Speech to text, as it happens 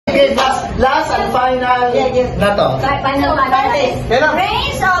Okay, last and final na to. Final.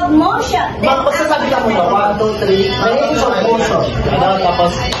 Range of motion. Magpasasabi lang mo ba? 1, 2, 3. Range of motion.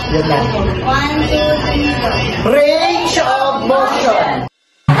 Tapos, yun lang. 1, 2, 3. Range of motion.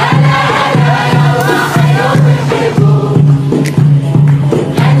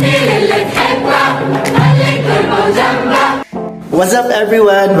 What's up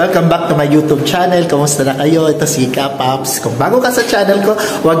everyone? Welcome back to my YouTube channel. Kamusta na kayo? Ito si Kapaps. Kung bago ka sa channel ko,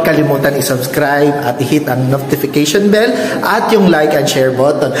 huwag kalimutan i-subscribe at i-hit ang notification bell at yung like and share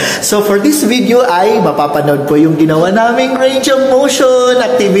button. So for this video ay mapapanood ko yung ginawa naming range of motion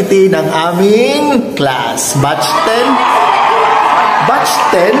activity ng aming class. Batch 10. Batch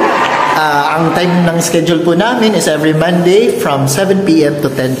 10. Ang time ng schedule po namin is every Monday from 7 p.m. to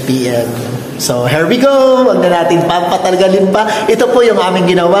 10 p.m. So, here we go! Huwag na natin papatagalin pa. Ito po yung aming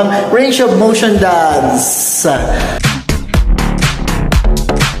ginawang range of motion dance.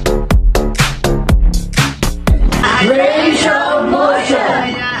 Range of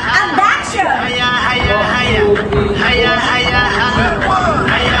motion! Abduction!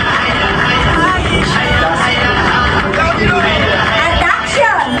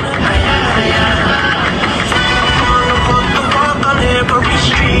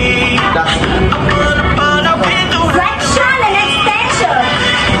 Flexion and extension.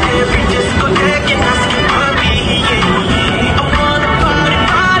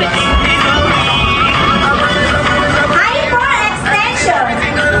 Hyperextension.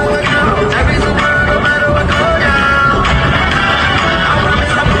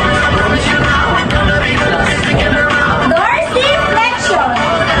 Dorsiflexion.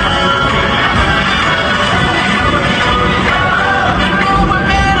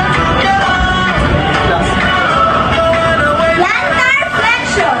 Plantar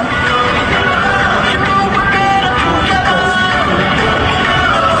flexion.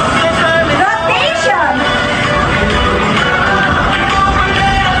 Rotation.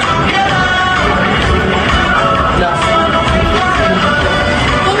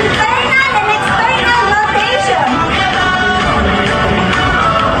 Internal and external rotation.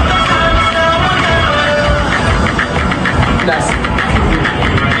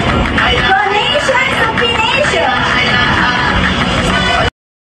 Pronation, supination.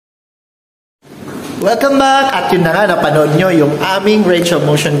 Welcome back! At yun na nga, napanood nyo yung aming range of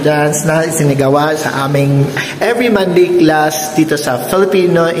motion dance na sinigawa sa aming every Monday class dito sa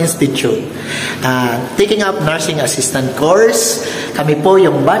Filipino Institute. Taking up nursing assistant course. Kami po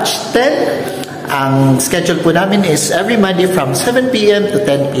yung batch 10. Ang schedule po namin is every Monday from 7 p.m. to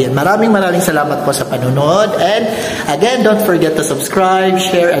 10 p.m. Maraming salamat po sa panonood. And again, don't forget to subscribe,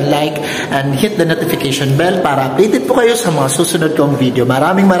 share, and like, and hit the notification bell para updated po kayo sa mga susunod kong video.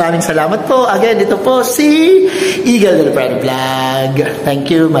 Maraming salamat po. Again, ito po si Eagle Del Prado Vlog.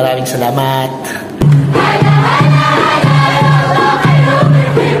 Thank you. Maraming salamat.